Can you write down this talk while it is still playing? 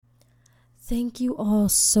Thank you all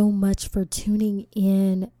so much for tuning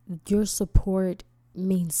in. Your support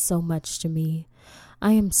means so much to me.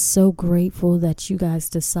 I am so grateful that you guys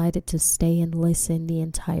decided to stay and listen the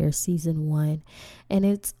entire season 1. And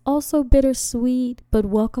it's also bittersweet, but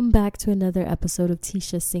welcome back to another episode of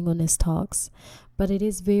Tisha's Singleness Talks. But it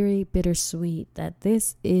is very bittersweet that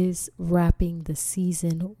this is wrapping the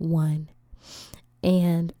season 1.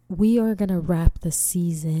 And we are going to wrap the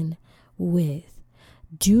season with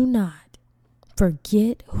do not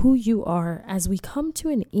forget who you are as we come to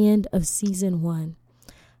an end of season 1.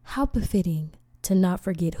 How befitting to not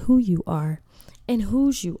forget who you are and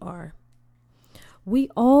whose you are. We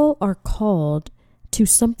all are called to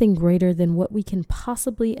something greater than what we can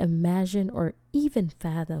possibly imagine or even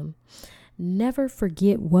fathom. Never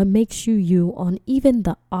forget what makes you you on even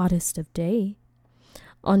the oddest of days.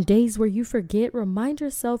 On days where you forget, remind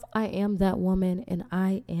yourself, I am that woman and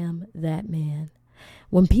I am that man.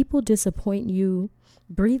 When people disappoint you,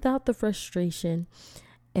 breathe out the frustration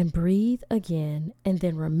and breathe again, and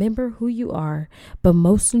then remember who you are, but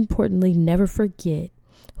most importantly, never forget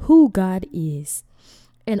who God is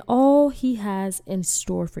and all he has in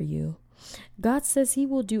store for you. God says he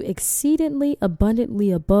will do exceedingly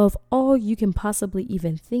abundantly above all you can possibly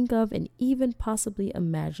even think of and even possibly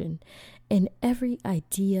imagine. In every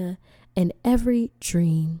idea and every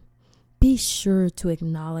dream, be sure to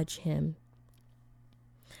acknowledge him.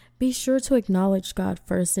 Be sure to acknowledge God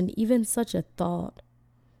first in even such a thought,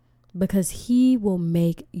 because he will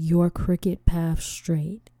make your crooked path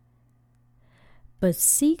straight. But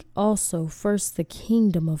seek also first the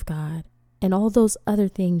kingdom of God, and all those other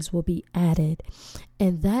things will be added.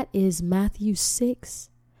 And that is Matthew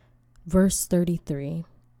 6, verse 33.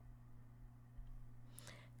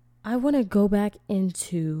 I want to go back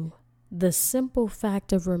into the simple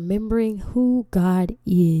fact of remembering who God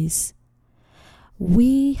is.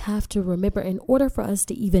 We have to remember, in order for us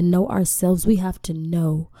to even know ourselves, we have to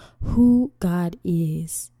know who God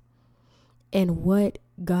is and what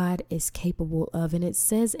God is capable of. And it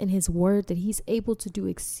says in his word that he's able to do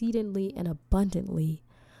exceedingly and abundantly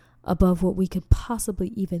above what we could possibly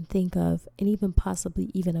even think of and even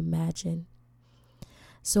possibly even imagine.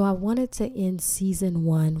 So I wanted to end season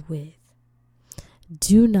 1 with,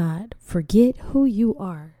 do not forget who you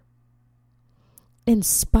are. In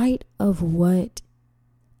spite of what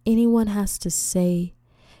anyone has to say,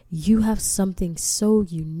 you have something so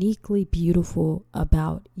uniquely beautiful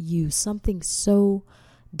about you, something so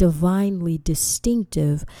divinely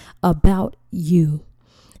distinctive about you,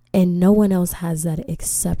 and no one else has that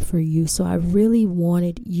except for you. So I really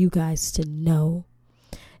wanted you guys to know,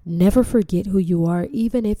 never forget who you are.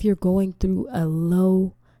 Even if you're going through a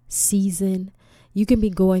low season, you can be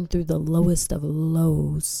going through the lowest of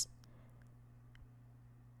lows.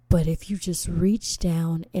 But if you just reach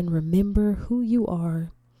down and remember who you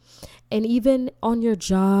are, and even on your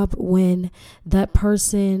job, when that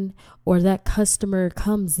person or that customer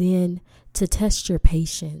comes in to test your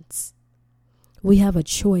patience, we have a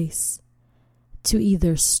choice to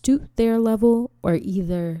either stoop their level or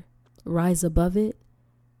either rise above it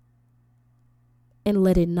and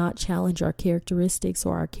let it not challenge our characteristics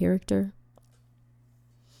or our character.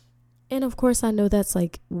 And of course, I know that's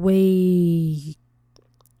like way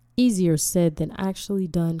easier said than actually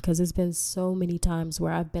done, because it's been so many times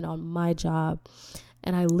where I've been on my job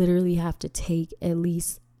and I literally have to take at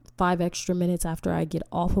least 5 extra minutes after I get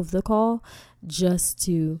off of the call just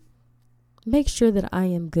to make sure that I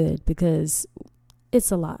am good, because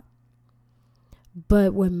it's a lot.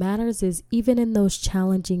 But what matters is, even in those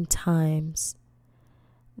challenging times,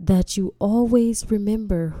 that you always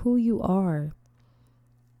remember who you are.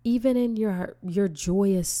 Even in your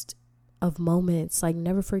joyous of moments, like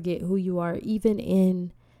never forget who you are. Even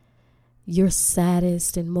in your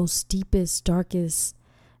saddest and most deepest, darkest,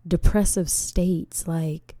 depressive states,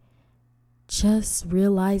 like just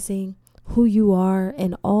realizing who you are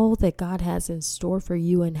and all that God has in store for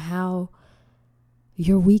you, and how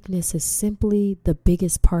your weakness is simply the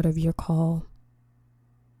biggest part of your call.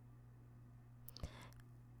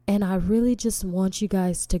 And I really just want you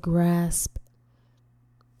guys to grasp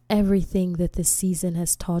everything that this season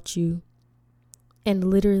has taught you and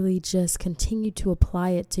literally just continue to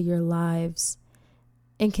apply it to your lives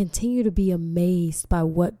and continue to be amazed by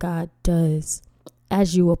what God does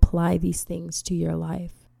as you apply these things to your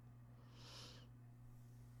life.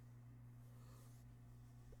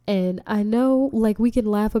 And I know, like, we can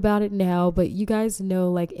laugh about it now, but you guys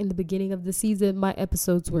know, like, in the beginning of the season, my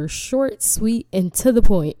episodes were short, sweet, and to the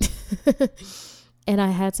point. And I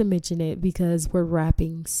had to mention it because we're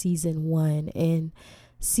wrapping season 1, and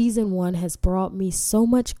Season 1 has brought me so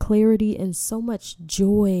much clarity and so much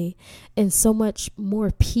joy and so much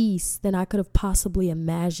more peace than I could have possibly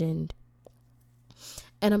imagined.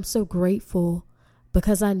 And I'm so grateful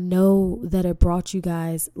because I know that it brought you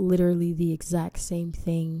guys literally the exact same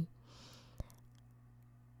thing.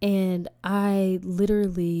 And I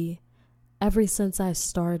literally, ever since I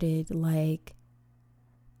started, like,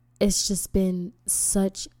 it's just been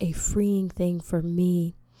such a freeing thing for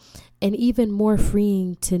me, and even more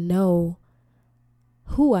freeing to know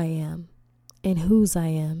who I am and whose I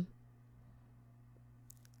am.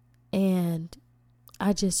 And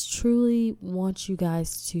I just truly want you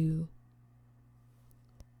guys to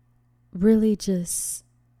really just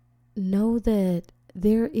know that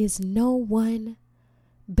there is no one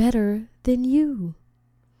better than you.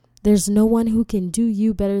 There's no one who can do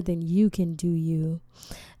you better than you can do you.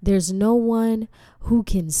 There's no one who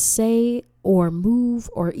can say or move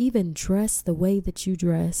or even dress the way that you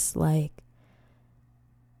dress. Like,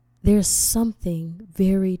 there's something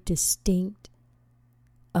very distinct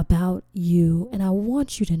about you, and I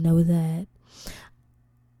want you to know that.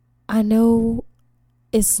 I know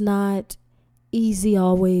it's not easy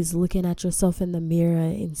always looking at yourself in the mirror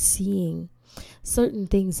and seeing certain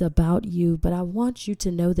things about you, but I want you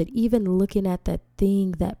to know that even looking at that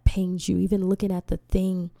thing that pains you, even looking at the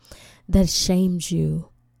thing that shames you,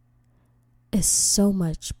 is so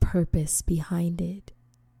much purpose behind it.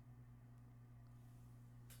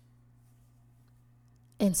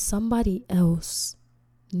 And somebody else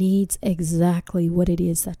needs exactly what it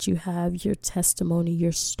is that you have, your testimony,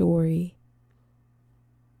 your story,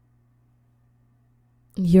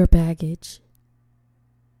 your baggage.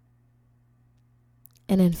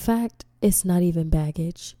 And in fact, it's not even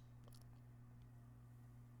baggage.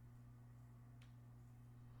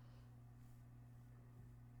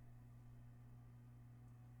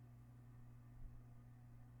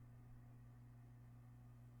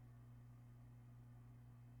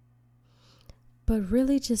 But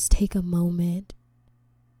really just take a moment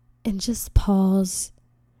and just pause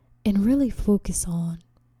and really focus on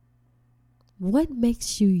what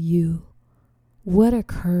makes you you. What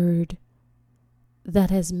occurred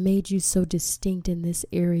that has made you so distinct in this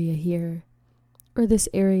area here or this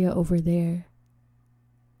area over there?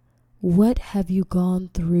 What have you gone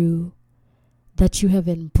through that you have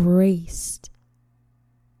embraced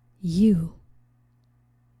you?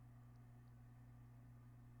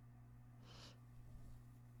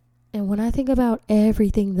 And when I think about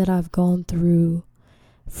everything that I've gone through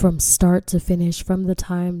from start to finish, from the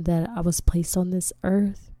time that I was placed on this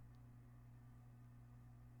earth,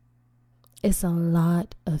 it's a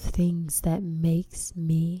lot of things that makes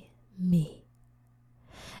me me.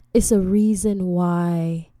 It's a reason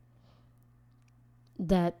why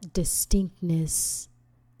that distinctness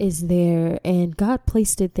is there, and God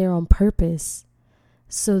placed it there on purpose.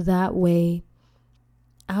 So that way,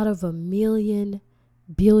 out of a million,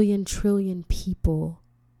 billion, trillion people,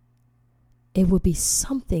 it would be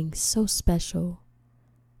something so special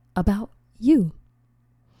about you.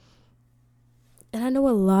 And I know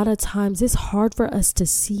a lot of times it's hard for us to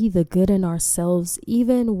see the good in ourselves,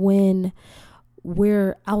 even when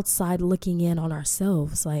we're outside looking in on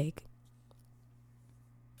ourselves. Like,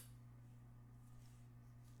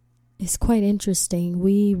 it's quite interesting.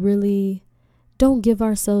 We really don't give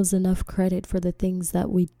ourselves enough credit for the things that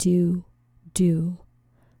we do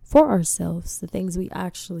for ourselves, the things we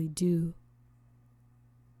actually do.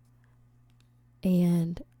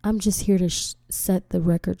 And I'm just here to set the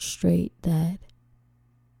record straight that,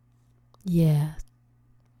 yeah,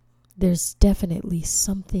 there's definitely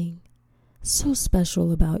something so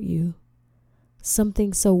special about you,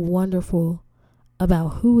 something so wonderful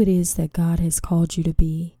about who it is that God has called you to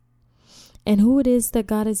be, and who it is that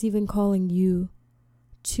God is even calling you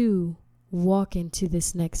to walk into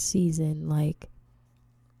this next season. Like,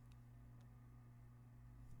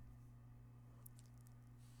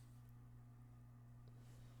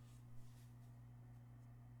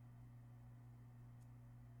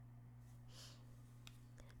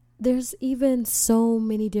 there's even so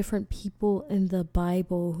many different people in the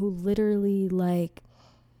Bible who literally, like,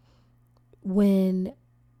 when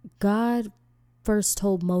God first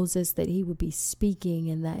told Moses that he would be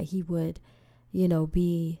speaking and that he would,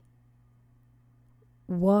 be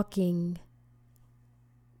walking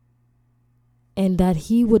and that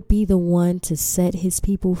he would be the one to set his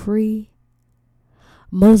people free,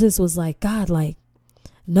 Moses was like, God,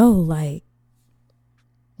 no,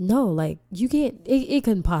 you can't, it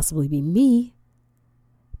couldn't possibly be me.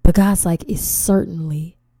 But God's like, it's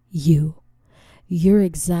certainly you. You're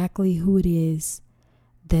exactly who it is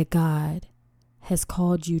that God has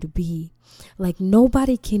called you to be. Like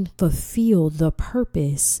nobody can fulfill the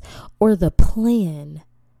purpose or the plan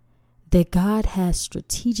that God has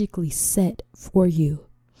strategically set for you.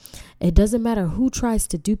 It doesn't matter who tries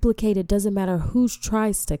to duplicate. It doesn't matter who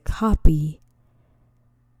tries to copy.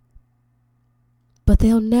 But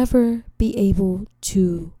they'll never be able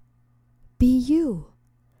to be you.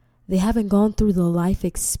 They haven't gone through the life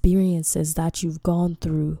experiences that you've gone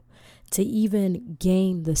through to even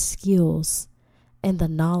gain the skills and the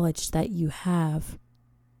knowledge that you have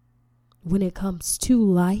when it comes to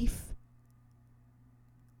life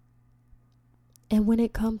and when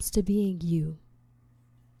it comes to being you.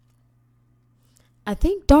 I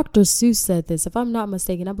think Dr. Seuss said this, if I'm not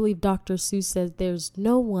mistaken. I believe Dr. Seuss said there's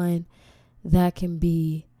no one that can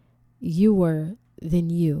be youer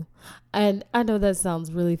than you. And I know that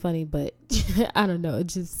sounds really funny, but I don't know. It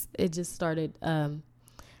just started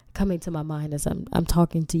coming to my mind as I'm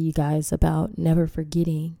talking to you guys about never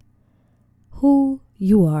forgetting who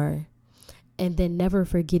you are, and then never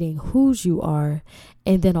forgetting whose you are,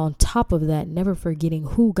 and then on top of that, never forgetting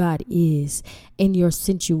who God is in your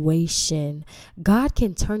situation. God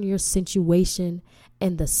can turn your situation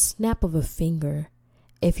in the snap of a finger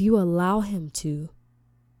if you allow him to.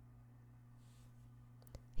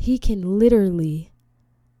 He can literally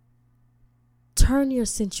turn your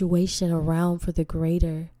situation around for the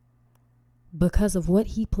greater because of what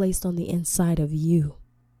he placed on the inside of you.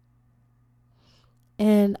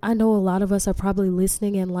 And I know a lot of us are probably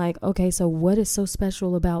listening and like, okay, so what is so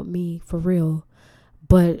special about me for real?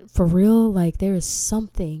 But for real, like there is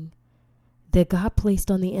something that God placed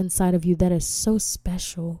on the inside of you that is so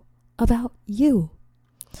special about you.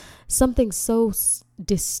 Something so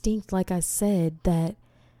distinct, like I said, that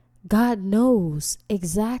God knows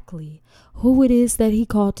exactly who it is that he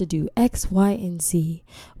called to do X, Y, and Z,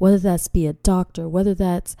 whether that's be a doctor, whether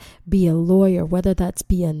that's be a lawyer, whether that's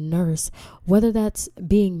be a nurse, whether that's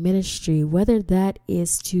being ministry, whether that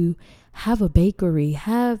is to have a bakery,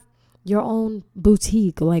 have your own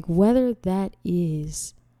boutique, like whether that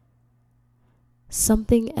is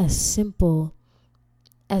something as simple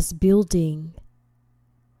as building,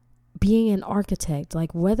 being an architect,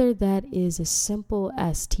 like whether that is as simple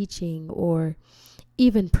as teaching or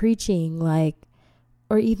even preaching, like,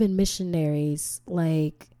 or even missionaries,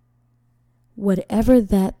 like whatever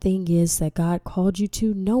that thing is that God called you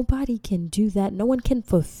to, nobody can do that. No one can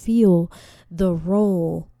fulfill the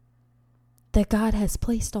role that God has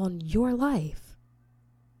placed on your life.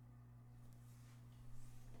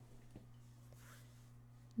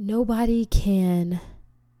 Nobody can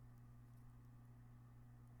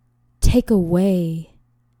take away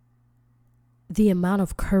the amount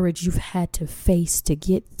of courage you've had to face to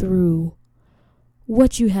get through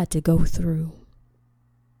what you had to go through.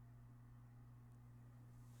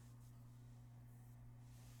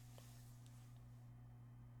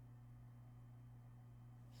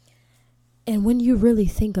 And when you really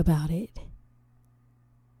think about it,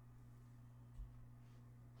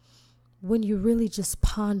 when you really just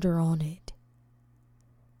ponder on it,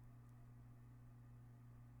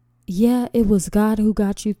 yeah, it was God who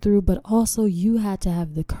got you through, but also you had to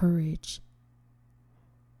have the courage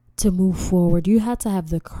to move forward. You had to have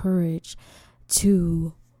the courage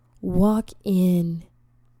to walk in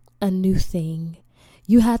a new thing.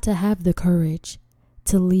 You had to have the courage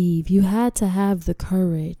to leave. You had to have the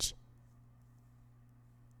courage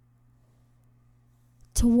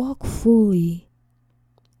to walk fully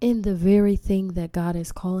in the very thing that God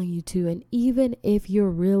is calling you to. And even if you're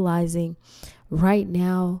realizing right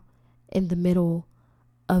now, in the middle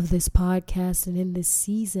of this podcast and in this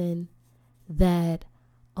season, that,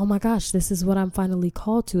 oh my gosh, this is what I'm finally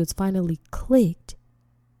called to. It's finally clicked.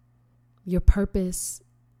 Your purpose.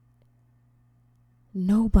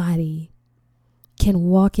 Nobody can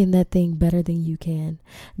walk in that thing better than you can.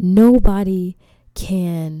 Nobody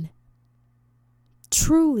can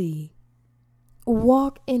truly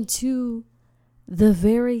walk into the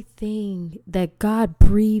very thing that God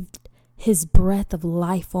breathed his breath of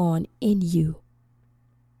life on in you.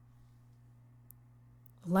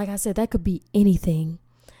 Like I said, that could be anything.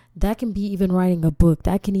 That can be even writing a book.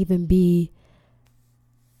 That can even be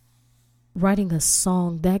writing a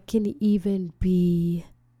song. That can even be,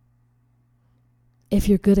 if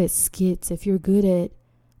you're good at skits, if you're good at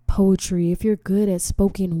poetry, if you're good at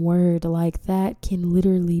spoken word, like that can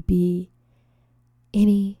literally be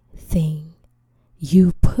anything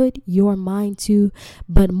you put your mind to,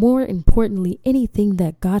 but more importantly, anything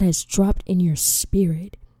that God has dropped in your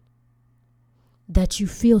spirit that you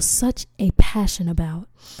feel such a passion about.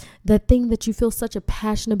 That thing that you feel such a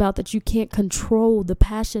passion about that you can't control the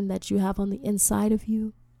passion that you have on the inside of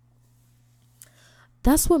you.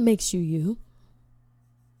 That's what makes you you.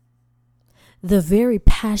 The very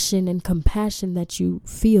passion and compassion that you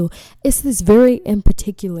feel. It's this very in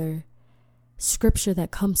particular scripture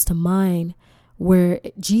that comes to mind where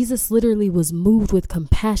Jesus literally was moved with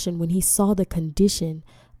compassion when he saw the condition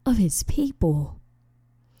of his people.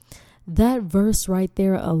 That verse right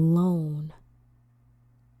there alone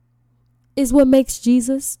is what makes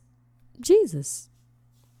Jesus, Jesus.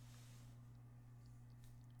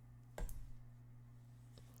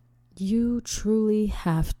 You truly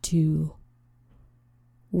have to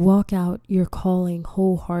walk out your calling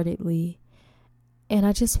wholeheartedly. And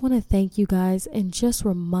I just want to thank you guys and just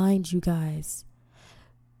remind you guys,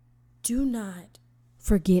 do not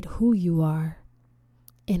forget who you are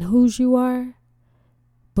and whose you are.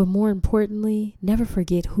 But more importantly, never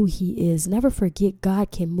forget who he is. Never forget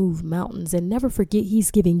God can move mountains, and never forget he's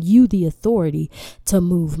giving you the authority to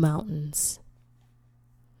move mountains.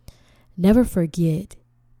 Never forget.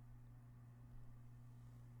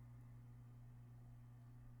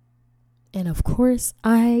 And of course,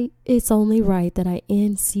 it's only right that I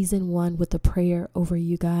end season 1 with a prayer over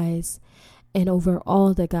you guys and over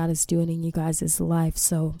all that God is doing in you guys' life.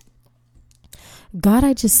 So God,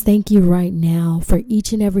 I just thank you right now for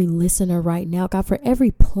each and every listener right now. God, for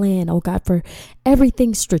every plan. Oh God, for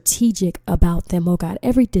everything strategic about them. Oh God,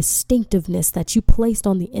 every distinctiveness that you placed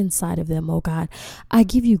on the inside of them. Oh God, I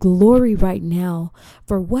give you glory right now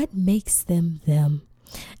for what makes them them.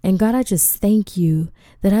 And God, I just thank you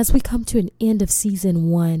that as we come to an end of season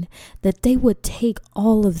 1, that they would take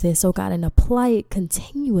all of this, oh God, and apply it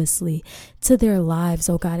continuously to their lives,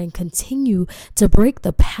 oh God, and continue to break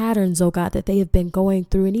the patterns, oh God, that they have been going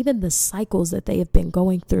through, and even the cycles that they have been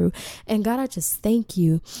going through. And God, I just thank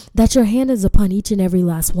you that your hand is upon each and every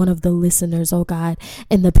last one of the listeners, oh God,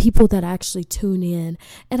 and the people that actually tune in.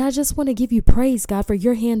 And I just want to give you praise, God, for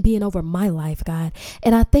your hand being over my life, God.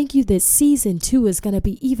 And I thank you that season 2 is going to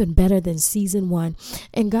be even better than season 1.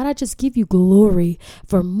 And God, I just give you glory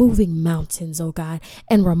for moving mountains, oh God,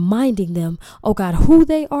 and reminding them, oh God, who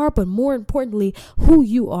they are, but more importantly, who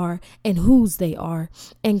you are and whose they are.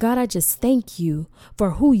 And God, I just thank you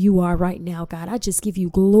for who you are right now, God. I just give you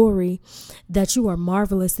glory that you are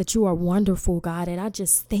marvelous, that you are wonderful, God. And I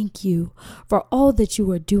just thank you for all that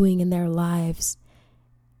you are doing in their lives.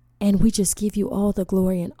 And we just give you all the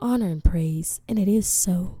glory and honor and praise. And it is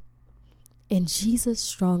so. In Jesus'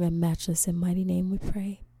 strong and matchless and mighty name we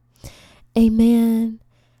pray. Amen.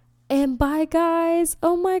 And bye, guys.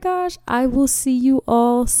 Oh my gosh. I will see you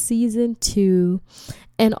all season 2.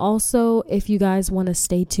 And also, if you guys want to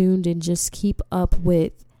stay tuned and just keep up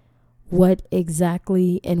with what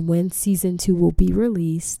exactly and when season 2 will be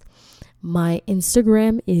released, my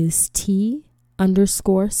Instagram is T_Simone.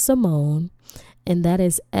 And that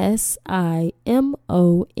is SIMONEE.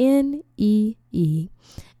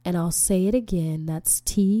 And I'll say it again. That's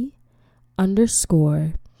T_SIMONEE.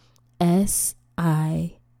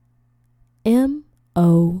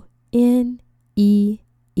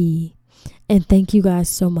 And thank you guys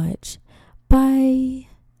so much. Bye.